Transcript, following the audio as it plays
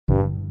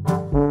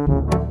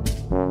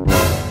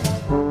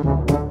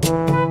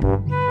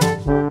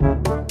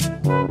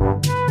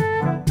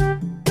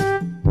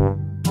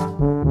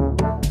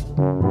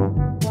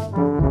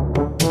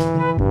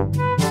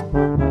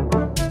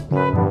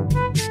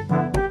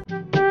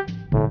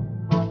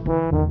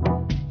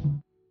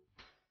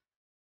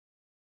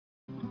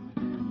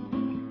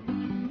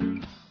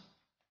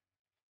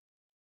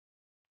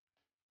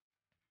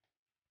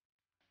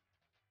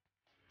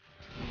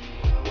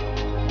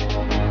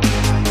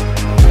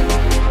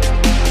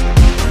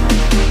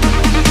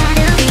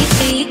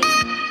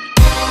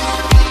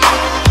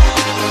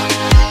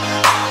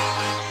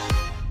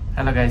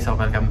guys, so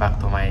welcome back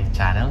to my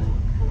channel.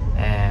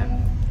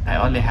 And I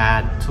only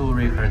had 2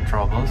 reefer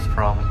troubles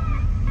from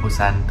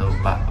Busan to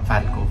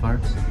Vancouver,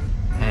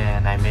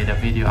 and I made a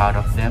video out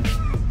of them,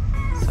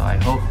 so I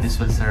hope this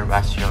will serve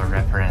as your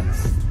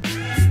reference.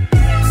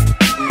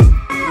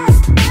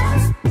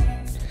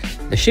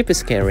 The ship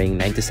is carrying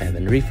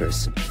 97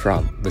 reefers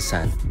from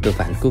Busan to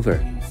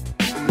Vancouver.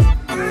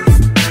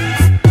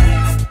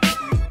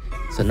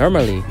 So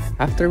normally,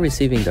 after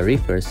receiving the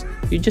reefers,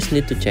 you just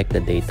need to check the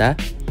data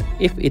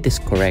if it is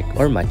correct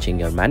or matching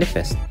your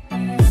manifest.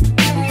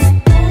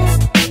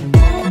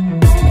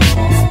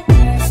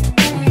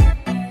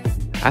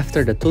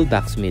 After the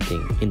toolbox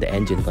meeting in the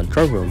engine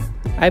control room,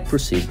 I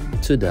proceed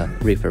to the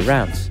reefer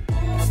rounds.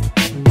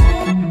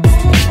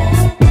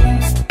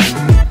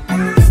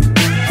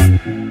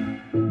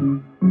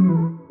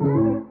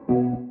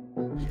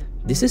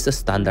 This is a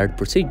standard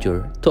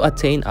procedure to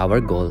attain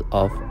our goal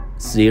of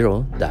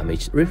 0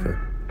 damaged reefer.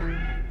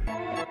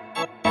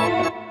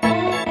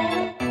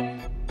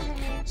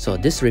 So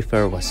this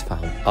reefer was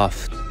found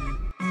off.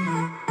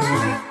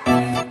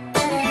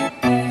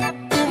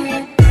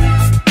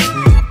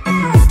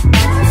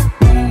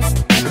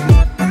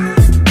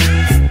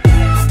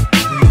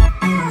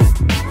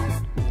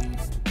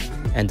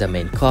 And the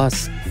main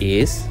cause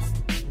is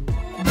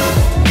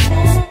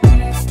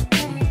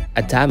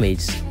a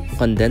damaged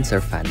condenser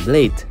fan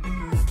blade.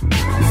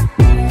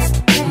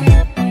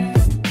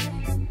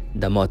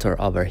 The motor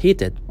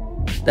overheated,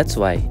 that's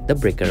why the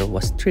breaker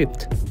was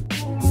tripped.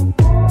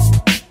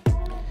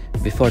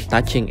 Before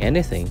touching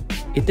anything,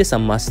 it is a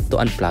must to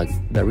unplug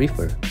the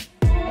reefer.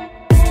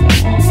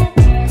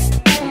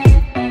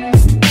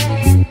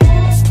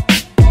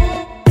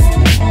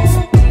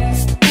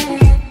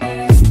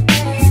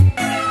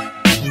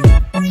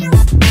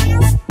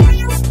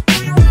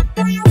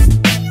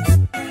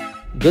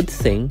 Good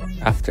thing,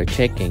 after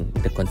checking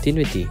the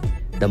continuity,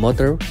 the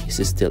motor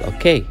is still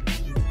okay.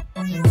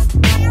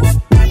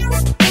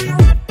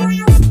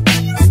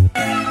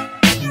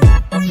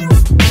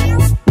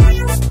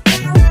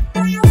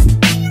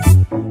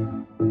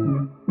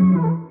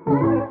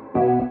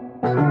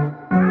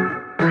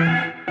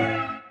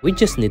 We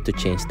just need to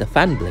change the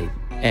fan blade,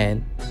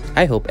 and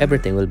I hope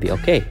everything will be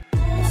okay.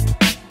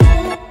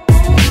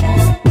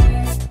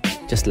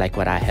 Just like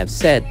what I have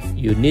said,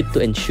 you need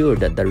to ensure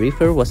that the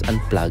reefer was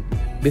unplugged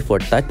before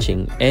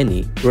touching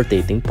any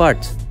rotating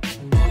parts,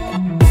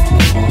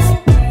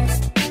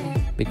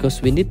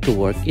 because we need to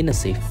work in a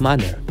safe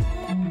manner.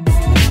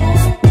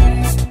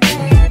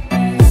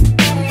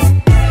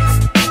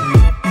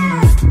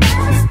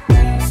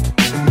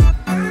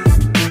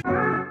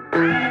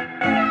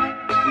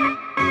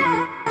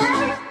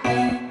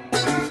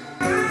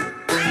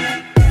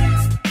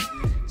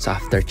 So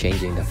after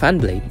changing the fan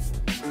blade,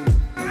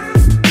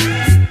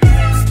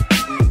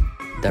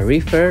 the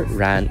reefer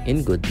ran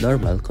in good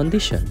normal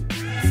condition.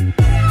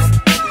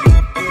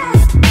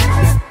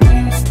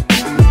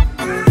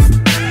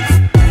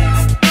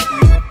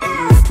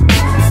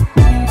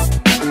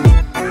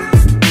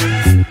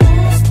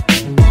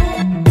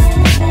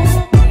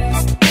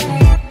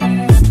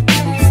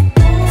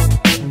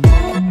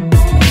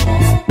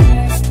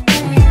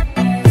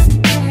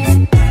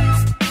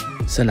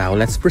 So now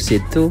let's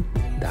proceed to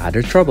the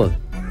other trouble.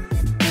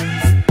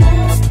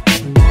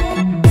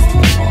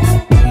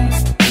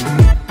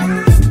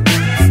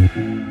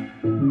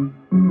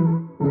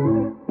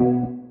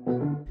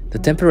 The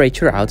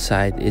temperature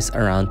outside is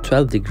around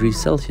 12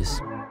 degrees Celsius.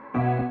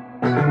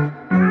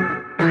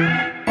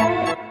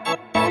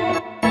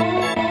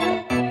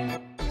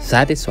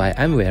 That is why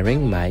I'm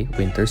wearing my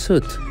winter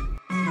suit.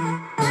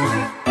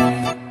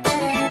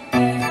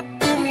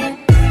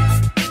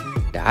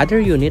 The other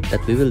unit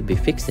that we will be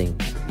fixing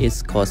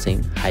is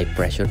causing high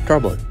pressure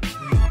trouble.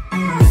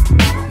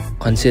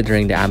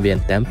 Considering the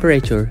ambient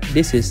temperature,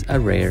 this is a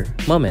rare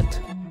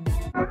moment.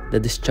 The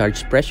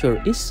discharge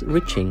pressure is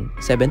reaching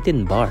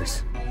 17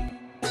 bars.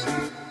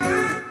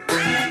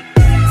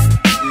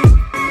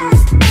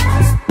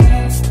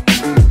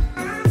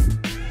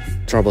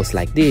 Troubles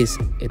like this,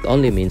 it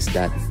only means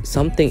that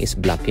something is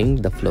blocking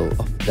the flow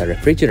of the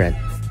refrigerant.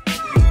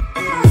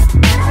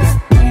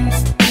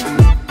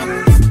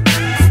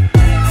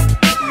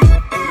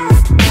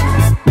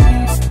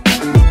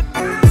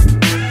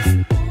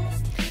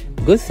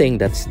 Good thing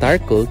that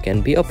StarCool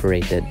can be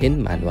operated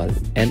in manual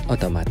and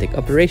automatic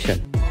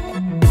operation.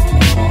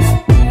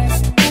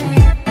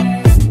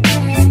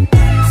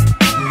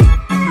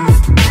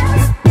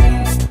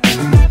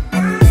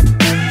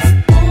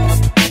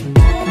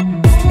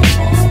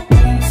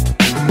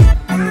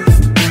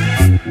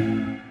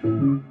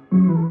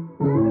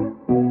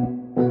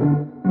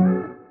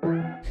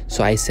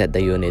 So I set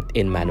the unit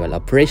in manual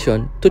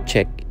operation to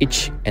check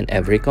each and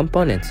every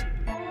component.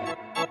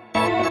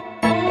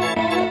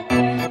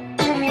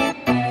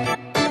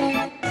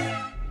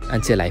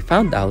 Until I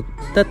found out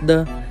that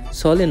the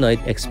solenoid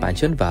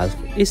expansion valve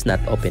is not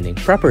opening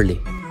properly.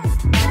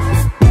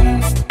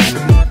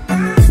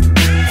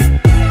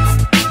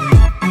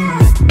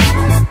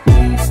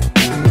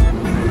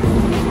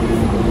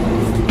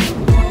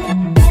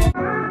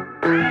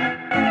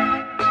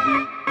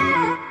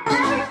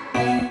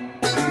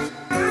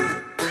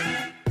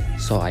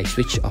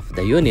 switch off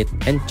the unit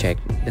and check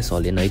the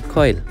solenoid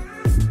coil.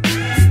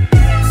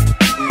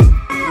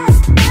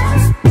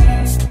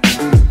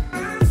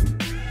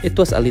 It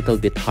was a little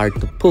bit hard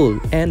to pull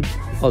and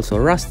also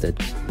rusted.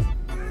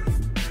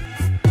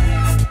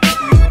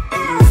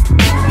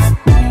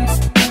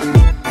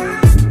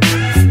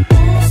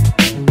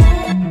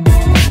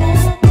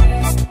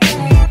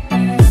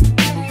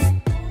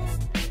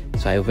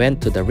 So I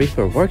went to the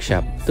REEFER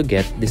workshop to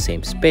get the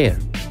same spare.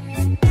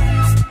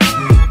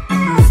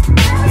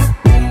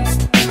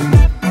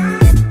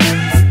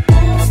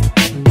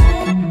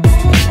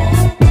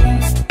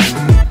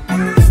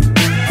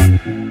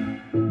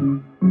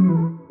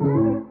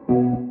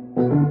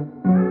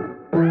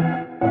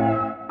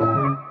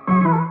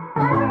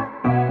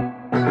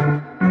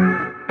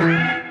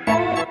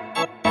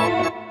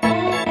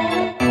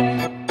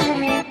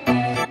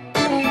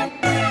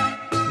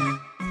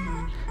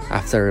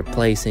 After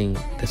replacing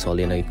the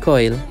solenoid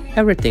coil,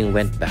 everything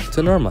went back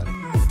to normal.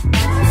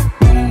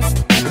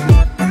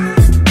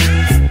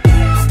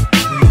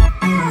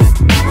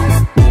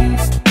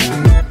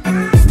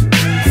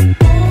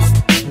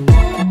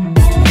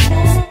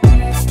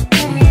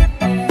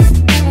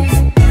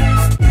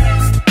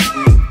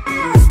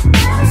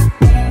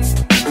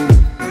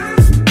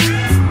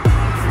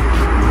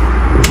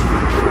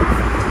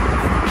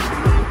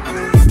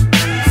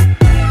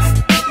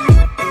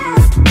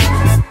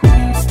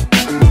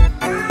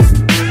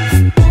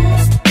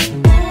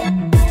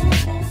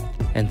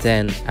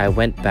 Then I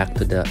went back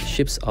to the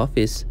ship's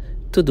office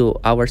to do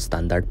our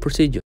standard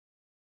procedure.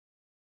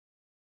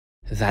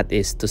 That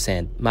is to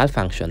send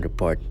malfunction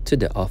report to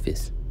the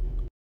office.